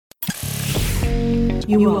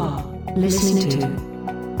You are listening to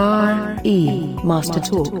RE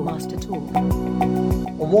MasterTalk.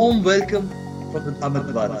 A warm welcome from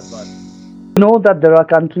Amit Vats. Know that there are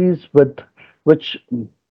countries which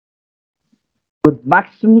with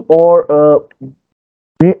maximum or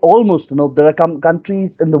they almost there are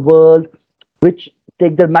countries in the world which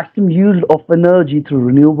take their maximum use of energy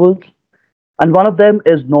through renewables, and one of them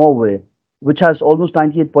is Norway, which has almost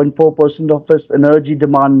 98.4% of its energy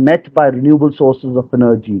demand met by renewable sources of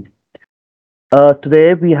energy.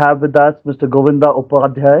 Today we have with us Mr. Govinda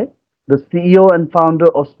Upadhyay, the CEO and founder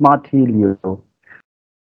of SmartHelio,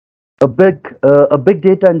 a big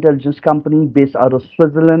data intelligence company based out of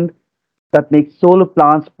Switzerland that makes solar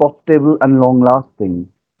plants profitable and long lasting.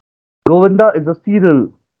 Govinda is a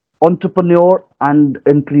serial entrepreneur and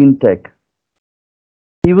in clean tech.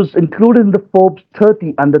 He was included in the Forbes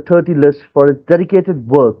 30 under 30 list for his dedicated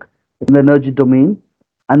work in the energy domain,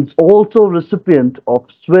 and is also recipient of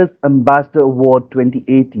Swiss Ambassador Award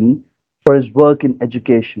 2018 for his work in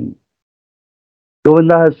education.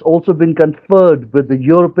 Govinda has also been conferred with the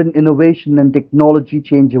European Innovation and Technology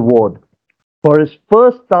Change Award for his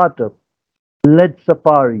first startup, LED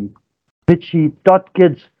Safari, which he taught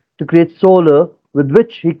kids to create solar, with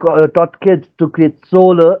which he taught kids to create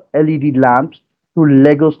solar LED lamps through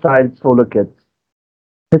Lego-style solar kits.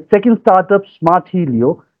 His second startup, Smart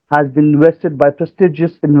Helio, has been invested by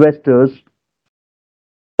prestigious investors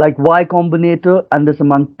like Y Combinator and is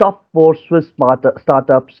among top four Swiss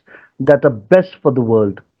startups that are best for the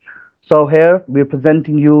world. So here we're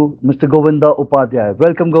presenting you Mr. Govinda Upadhyay.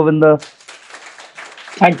 Welcome, Govinda.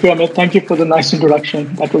 Thank you, Amit. Thank you for the nice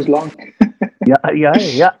introduction. That was long.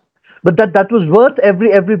 Yeah. But that was worth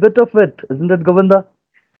every bit of it, isn't it, Govinda?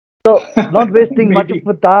 So not wasting much of Maybe.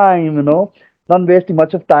 the time, not wasting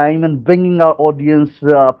much of time and bringing our audience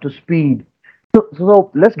up to speed.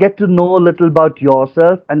 So let's get to know a little about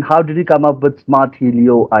yourself and how did you come up with Smart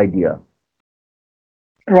Helio idea?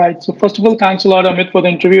 Right. So, first of all, thanks a lot, Amit, for the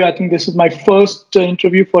interview. I think this is my first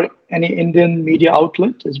interview for any Indian media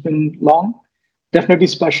outlet. It's been long, definitely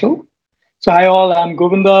special. So, hi, all. I'm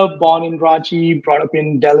Govinda, born in Ranchi, brought up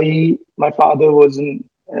in Delhi. My father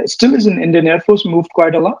still is in Indian Air Force, moved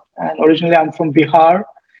quite a lot. And originally, I'm from Bihar.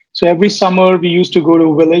 So, every summer, we used to go to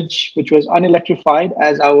a village which was unelectrified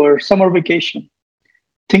as our summer vacation.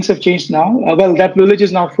 Things have changed now. Well, that village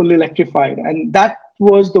is now fully electrified, and that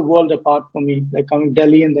was the world apart for me, like coming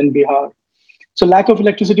Delhi and then Bihar. So lack of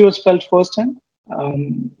electricity was felt firsthand.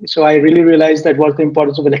 So I really realized that what the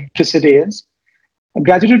importance of electricity is. I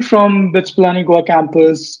graduated from BITS Pilani Goa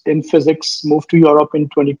campus in physics, moved to Europe in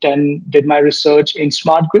 2010, did my research in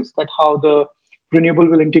smart grids, that how the renewable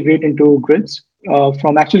will integrate into grids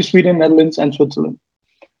from actually Sweden, Netherlands, and Switzerland.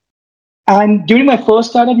 And during my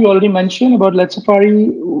first startup, you already mentioned about Let's Safari.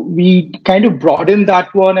 We kind of broadened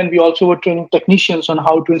that one, and we also were training technicians on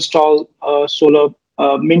how to install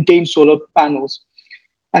maintain solar panels.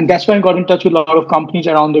 And that's when I got in touch with a lot of companies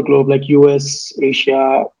around the globe, like US,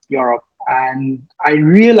 Asia, Europe. And I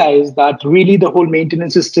realized that really the whole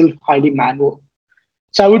maintenance is still highly manual.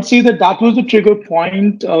 So I would say that that was the trigger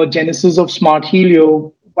point, genesis of Smart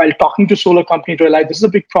Helio. While talking to solar companies, realized this is a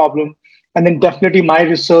big problem, and then definitely my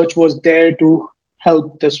research was there to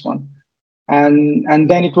help this one. And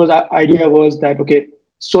then it was idea was that okay,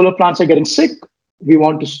 solar plants are getting sick. We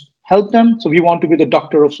want to help them, so we want to be the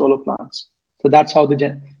doctor of solar plants. So that's how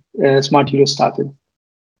the Smart Helio started.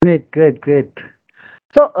 Great.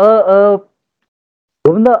 So,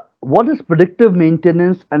 Govinda, what is predictive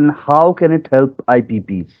maintenance and how can it help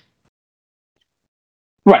IPPs?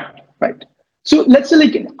 Right. So let's say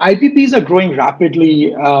like IPPs are growing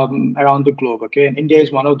rapidly around the globe. Okay, and India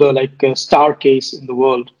is one of the star case in the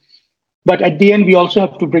world. But at the end, we also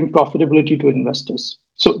have to bring profitability to investors.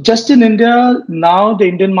 So just in India now, the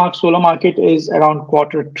Indian solar market is around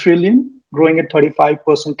quarter trillion, growing at 35%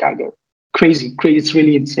 CAGR. Crazy! It's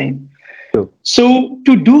really insane. True. So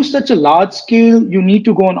to do such a large scale, you need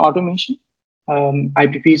to go on automation.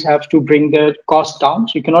 IPPs have to bring their cost down.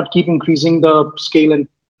 So you cannot keep increasing the scale and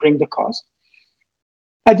bring the cost.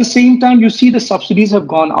 At the same time, you see the subsidies have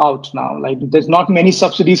gone out now. Like there's not many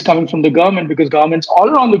subsidies coming from the government because governments all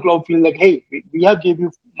around the globe feel like, hey, we have gave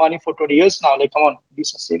you money for 20 years now. Like, come on, be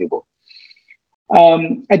sustainable.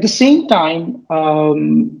 At the same time,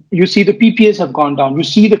 you see the PPAs have gone down. You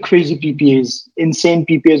see the crazy PPAs, insane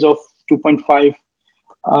PPAs of 2.5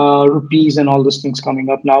 rupees and all those things coming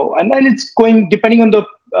up now. And then it's going, depending on the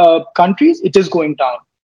countries, it is going down.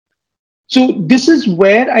 So this is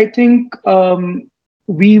where I think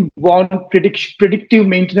we want predictive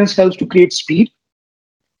maintenance helps to create speed,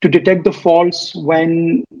 to detect the faults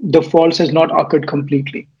when the faults has not occurred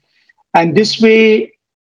completely. And this way,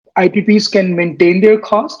 IPPs can maintain their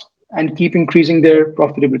cost and keep increasing their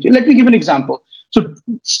profitability. Let me give an example. So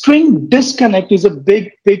string disconnect is a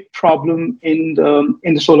big problem in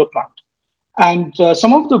the solar plant. And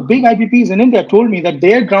some of the big IPPs in India told me that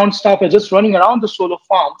their ground staff are just running around the solar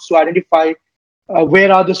farms to identify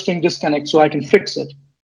where are the string disconnects so I can fix it.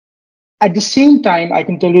 At the same time, I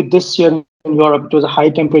can tell you this year in Europe, it was a high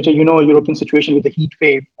temperature, a European situation with the heat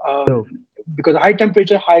wave. So, Because of high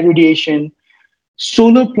temperature, high radiation,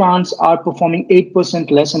 solar plants are performing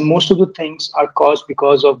 8% less, and most of the things are caused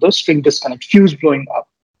because of the string disconnect, fuse blowing up.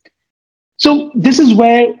 So this is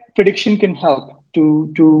where prediction can help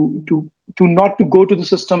to not to go to the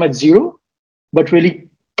system at zero, but really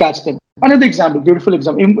catch them. Another example, beautiful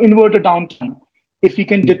example, inverter downtime. If we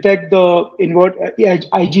can detect the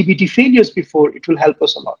IGBT failures before, it will help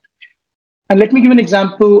us a lot. And let me give an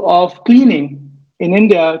example of cleaning. In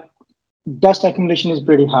India, dust accumulation is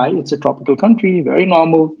pretty high. It's a tropical country, very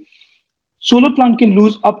normal. Solar plant can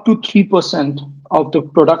lose up to 3% of the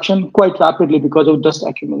production quite rapidly because of dust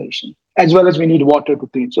accumulation, as well as we need water to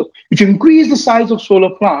clean. So if you increase the size of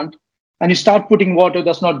solar plant and you start putting water,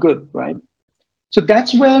 that's not good, right? So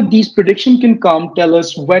that's where these prediction can come, tell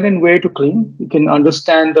us when and where to clean. You can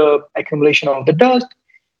understand the accumulation of the dust,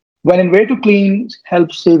 when and where to clean,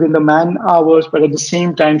 help save in the man hours, but at the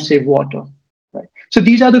same time save water. Right. So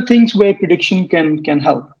these are the things where prediction can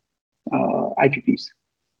help IPPs.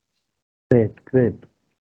 great.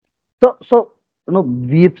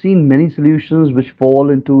 We have seen many solutions which fall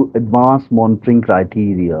into advanced monitoring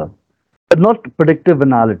criteria, but not predictive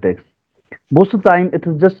analytics. Most of the time, it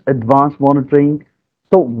is just advanced monitoring.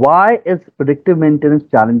 So, why is predictive maintenance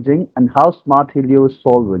challenging, and how Smart Helio is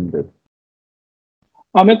solving this?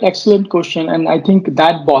 Amit, excellent question, and I think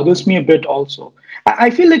that bothers me a bit also. I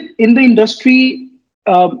feel like in the industry,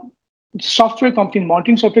 software company,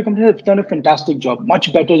 monitoring software companies have done a fantastic job,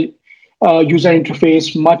 much better user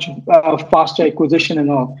interface, much faster acquisition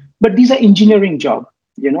and all. But these are engineering job,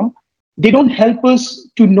 you know. They don't help us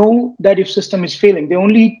to know that if system is failing. They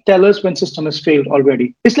only tell us when system has failed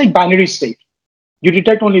already. It's like binary state. You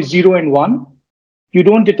detect only 0 and 1. You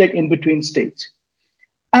don't detect in between states.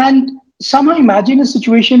 And somehow imagine a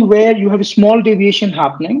situation where you have a small deviation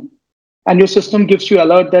happening and your system gives you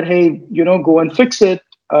alert that, hey, go and fix it.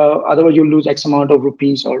 Otherwise, you'll lose X amount of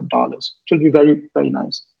rupees or dollars. It will be very, very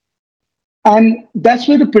nice. And that's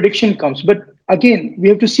where the prediction comes. But again, we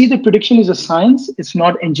have to see that prediction is a science. It's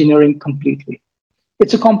not engineering completely.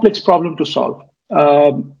 It's a complex problem to solve.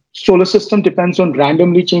 Solar system depends on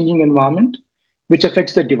randomly changing environment, which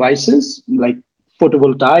affects the devices like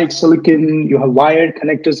photovoltaic, silicon, you have wired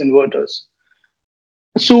connectors, inverters.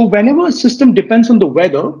 So whenever a system depends on the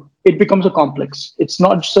weather, it becomes a complex. It's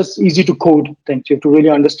not just easy to code things. You have to really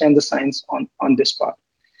understand the science on this part.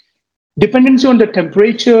 Dependency on the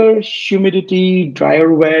temperature, humidity, dry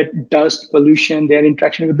or wet, dust, pollution, their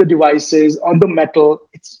interaction with the devices, on the metal,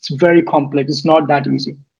 it's very complex. It's not that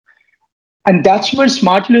easy. And that's where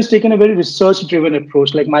SmartHelio has taken a very research-driven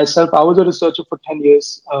approach. Like myself, I was a researcher for 10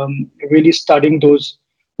 years, really studying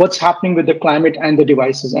what's happening with the climate and the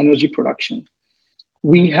devices, energy production.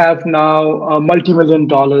 We have now multi-million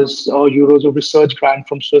dollars or euros of research grant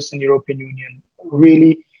from Swiss and European Union.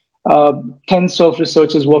 Really, tens of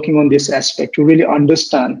researchers working on this aspect to really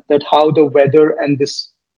understand that how the weather and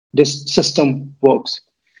this system works.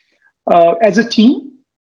 As a team,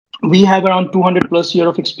 we have around 200 plus year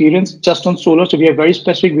of experience just on solar. So we are very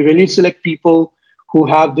specific. We really select people who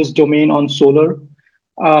have this domain on solar.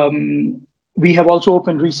 We have also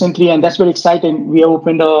opened recently, and that's very exciting. We have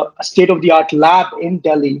opened a state-of-the-art lab in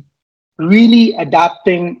Delhi, really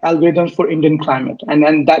adapting algorithms for Indian climate.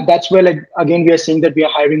 And that's where, again, we are saying that we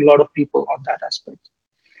are hiring a lot of people on that aspect.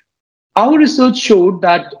 Our research showed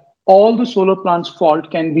that all the solar plants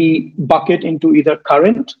fault can be bucket into either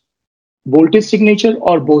current, voltage signature,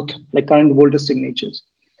 or both, like current voltage signatures.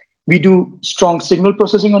 We do strong signal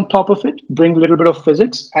processing on top of it, bring a little bit of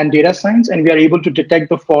physics and data science, and we are able to detect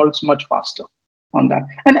the faults much faster on that.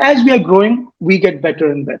 And as we are growing, we get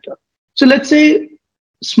better and better. So let's say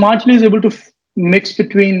SmartHelio is able to mix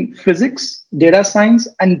between physics, data science,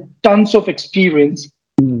 and tons of experience,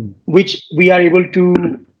 which we are able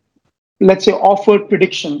to, let's say, offer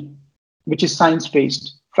prediction, which is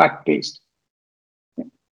science-based, fact-based.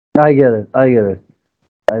 I get it.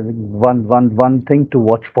 I think one thing to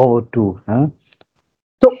watch forward to. Huh?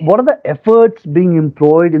 So, what are the efforts being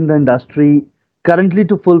employed in the industry currently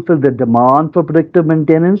to fulfill the demand for predictive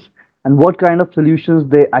maintenance, and what kind of solutions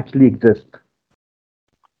they actually exist?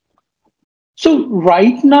 So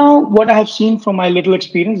right now, what I have seen from my little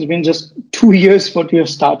experience has been just 2 years what we have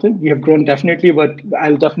started. We have grown definitely, but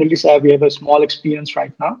I'll definitely say we have a small experience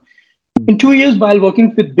right now. In 2 years, while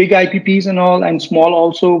working with big IPPs and all, and small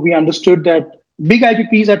also, we understood that big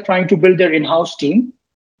IPPs are trying to build their in-house team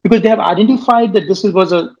because they have identified that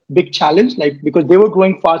was a big challenge. Like because they were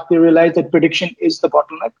growing fast, they realized that prediction is the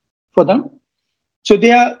bottleneck for them. So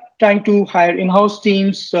they are trying to hire in-house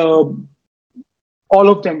teams. All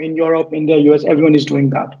of them in Europe, India, US, everyone is doing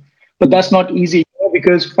that. But that's not easy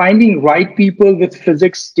because finding right people with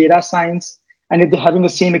physics, data science, and if they're having the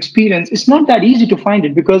same experience, it's not that easy to find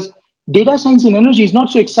it because data science in energy is not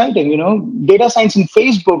so exciting. Data science in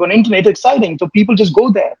Facebook on internet is exciting. So people just go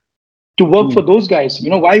there to work for those guys.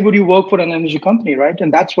 Why would you work for an energy company, right?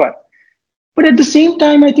 And that's why. But at the same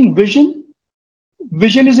time, I think vision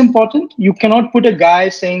is important. You cannot put a guy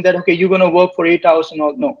saying that, okay, you're going to work for 8 hours and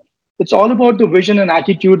all. No, it's all about the vision and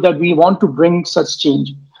attitude that we want to bring such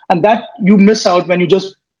change. And that you miss out when you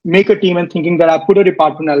just make a team and thinking that I put a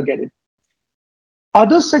department, I'll get it.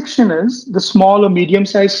 Other section is the small or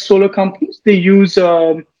medium-sized solar companies. They use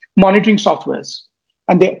monitoring softwares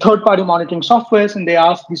and they third-party monitoring softwares, and they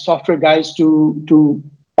ask these software guys to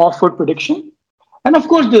offer prediction. And of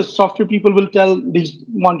course, the software people will tell these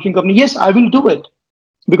monitoring company, yes, I will do it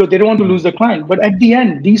because they don't want to lose the client. But at the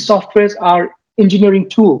end, these softwares are engineering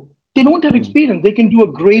tool. They don't have experience. They can do a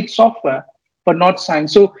great software, but not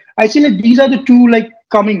science. So I see like these are the two like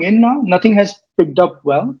coming in now. Nothing has picked up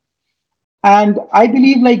well. And I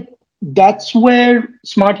believe like that's where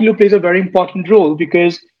SmartHelio plays a very important role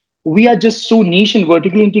because we are just so niche and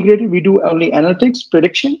vertically integrated. We do only analytics,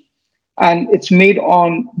 prediction, and it's made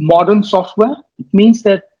on modern software. It means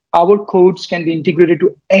that our codes can be integrated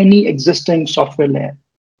to any existing software layer.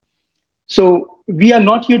 So we are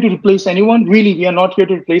not here to replace anyone. Really, we are not here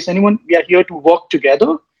to replace anyone. We are here to work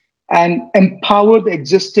together and empower the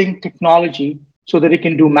existing technology so that it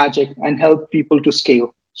can do magic and help people to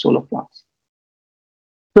scale solar plants.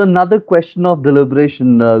 So another question of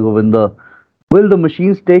deliberation, Govinda. Will the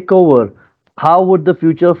machines take over? How would the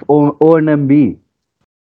future of O&M be?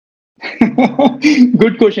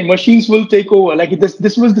 Good question. Machines will take over. Like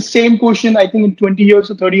this was the same question I think in 20 years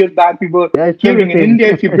or 30 years back we were Yeah, it's still the hearing in same. India.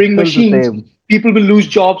 If you It's bring still the machines, same. people will lose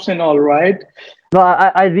jobs and all, right? No,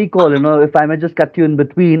 I recall, if I may just cut you in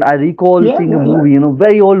between, I recall Yeah, seeing a yeah, yeah. movie,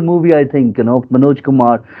 very old movie, I think, of Manoj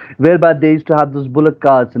Kumar, whereby they used to have those bullock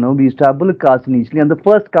carts, we used to have bullock carts initially, and the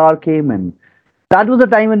first car came in. That was the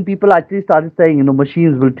time when people actually started saying,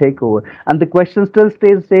 machines will take over. And the question still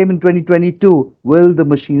stays the same in 2022. Will the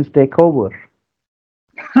machines take over?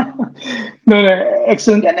 No, no,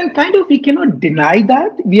 excellent. And then kind of we cannot deny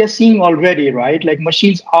that. We are seeing already, right? Like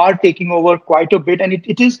machines are taking over quite a bit, and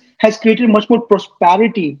it is has created much more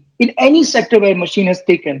prosperity in any sector where machine has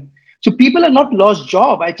taken. So people have not lost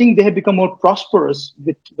job. I think they have become more prosperous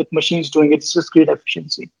with machines doing it. It's just great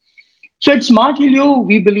efficiency. So at Smart Helio,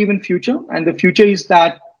 we believe in future, and the future is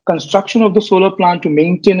that construction of the solar plant to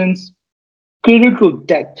maintenance, critical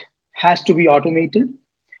depth has to be automated.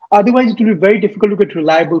 Otherwise, it will be very difficult to get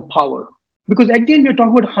reliable power. Because at the end, we're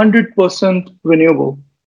talking about 100% renewable.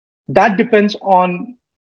 That depends on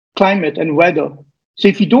climate and weather. So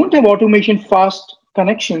if you don't have automation fast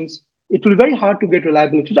connections, it will be very hard to get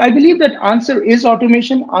reliability. So I believe that answer is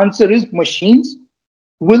automation, answer is machines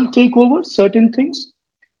will take over certain things.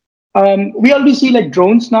 We already see like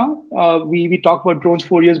drones now. We talked about drones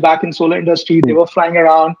 4 years back in solar industry. They were flying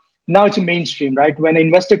around. Now it's a mainstream, right? When an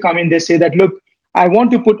investor come in, they say that, look, I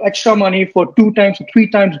want to put extra money for 2 times, 3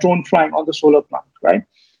 times drone flying on the solar plant, right?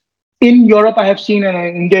 In Europe, I have seen, and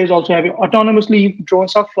in India is also having autonomously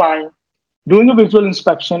drones are flying, doing a visual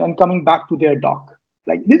inspection and coming back to their dock.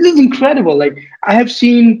 Like this is incredible. Like I have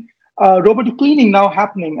seen robotic cleaning now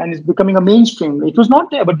happening and it's becoming a mainstream. It was not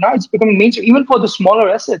there, but now it's becoming mainstream. Even for the smaller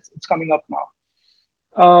assets, it's coming up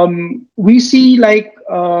now. We see like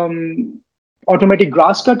automatic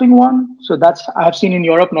grass cutting one. So that's I've seen in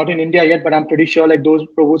Europe, not in India yet, but I'm pretty sure like those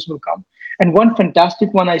robots will come. And one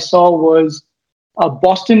fantastic one I saw was a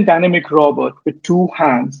Boston Dynamic robot with 2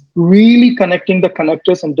 hands, really connecting the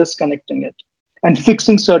connectors and disconnecting it and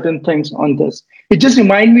fixing certain things on this. It just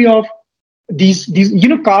reminded me of these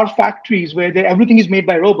car factories where everything is made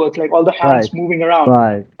by robots, like all the Right, hands moving around.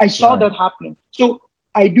 right, I saw right. that happening. So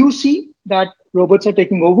I do see that robots are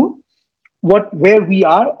taking over. Where we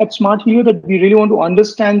are at Smart Helio, that we really want to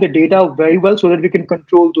understand the data very well so that we can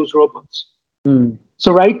control those robots. Hmm.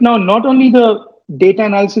 So right now, not only the data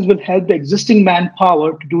analysis will help the existing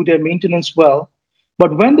manpower to do their maintenance well,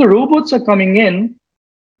 but when the robots are coming in,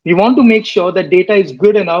 we want to make sure that data is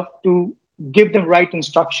good enough to give them right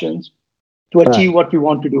instructions to achieve what we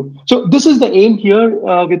want to do. So this is the aim here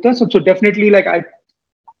with us. So definitely, like I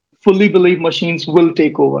fully believe machines will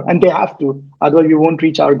take over, and they have to. Otherwise, we won't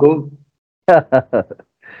reach our goal.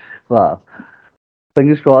 Wow.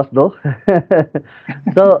 Fingers crossed, though.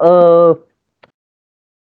 So,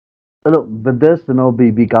 with this,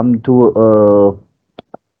 we come to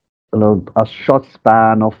a short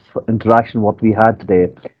span of interaction what we had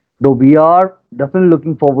today. Though we are definitely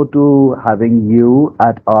looking forward to having you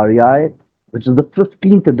at REI, which is the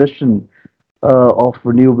 15th edition of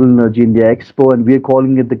Renewable Energy India Expo, and we are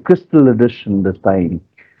calling it the Crystal Edition this time.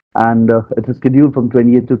 And it is scheduled from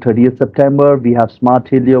 28th to 30th September. We have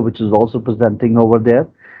SmartHelio, which is also presenting over there.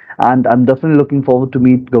 And I'm definitely looking forward to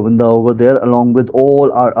meet Govinda over there, along with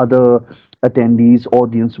all our other attendees,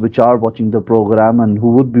 audience, which are watching the program and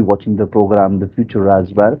who would be watching the program in the future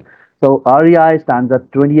as well. So REI stands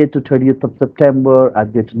at 28th to 30th of September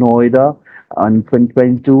at Greater Noida on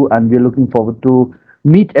 2022, and we're looking forward to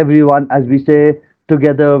meet everyone. As we say,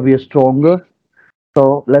 together we are stronger.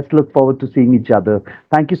 So let's look forward to seeing each other.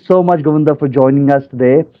 Thank you so much, Govinda, for joining us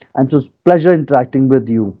today, and it was a pleasure interacting with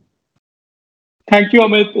you. Thank you,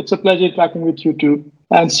 Amit. It's a pleasure interacting with you too.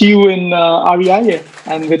 And see you in REI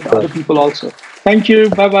and with other people also. Thank you.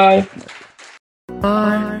 Bye bye.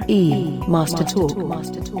 RE Master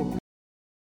Talk.